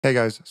Hey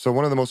guys, so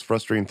one of the most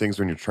frustrating things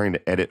when you're trying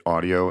to edit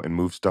audio and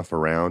move stuff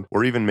around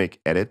or even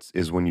make edits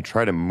is when you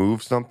try to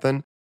move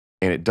something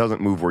and it doesn't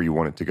move where you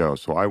want it to go.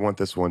 So I want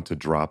this one to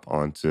drop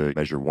onto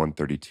measure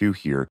 132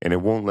 here and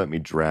it won't let me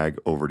drag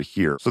over to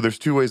here. So there's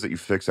two ways that you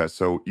fix that.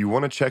 So you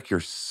want to check your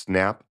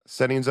snap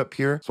settings up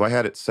here. So I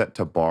had it set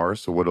to bar.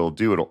 So what it'll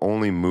do, it'll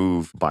only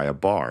move by a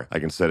bar. I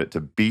can set it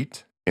to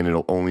beat and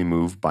it'll only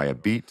move by a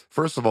beat.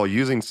 First of all,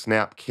 using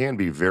snap can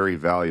be very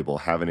valuable.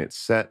 Having it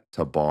set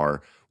to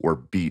bar or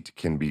beat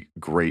can be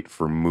great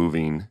for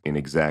moving in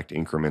exact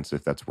increments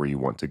if that's where you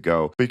want to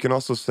go. But you can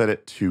also set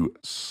it to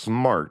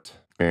smart,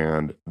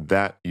 and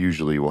that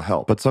usually will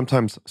help. But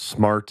sometimes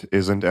smart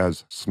isn't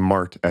as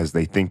smart as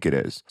they think it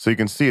is. So you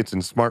can see it's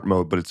in smart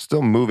mode, but it's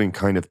still moving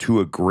kind of to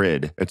a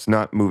grid. It's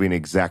not moving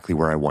exactly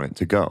where I want it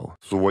to go.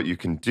 So what you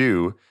can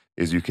do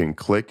is you can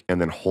click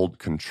and then hold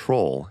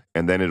control,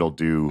 and then it'll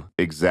do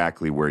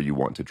exactly where you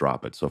want to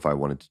drop it. So if I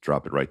wanted to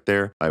drop it right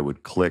there, I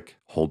would click,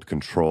 hold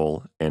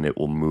control, and it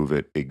will move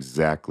it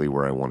exactly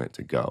where I want it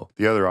to go.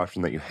 The other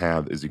option that you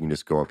have is you can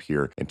just go up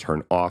here and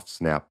turn off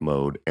snap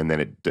mode, and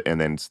then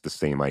it's the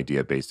same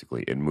idea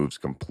basically. It moves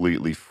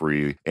completely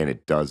free and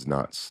it does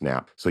not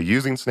snap. So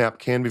using snap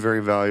can be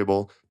very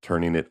valuable.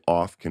 Turning it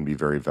off can be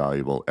very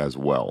valuable as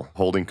well.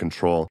 Holding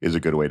control is a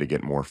good way to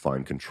get more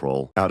fine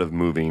control out of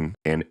moving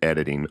and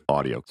editing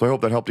audio. So I hope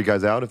that helped you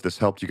guys out. If this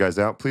helped you guys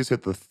out, please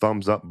hit the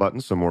thumbs up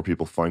button so more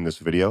people find this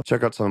video.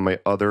 Check out some of my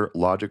other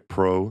Logic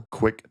Pro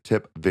quick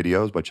tip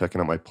videos by checking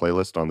out my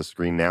playlist on the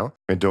screen now.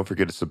 And don't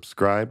forget to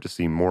subscribe to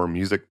see more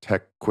music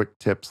tech quick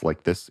tips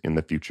like this in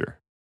the future.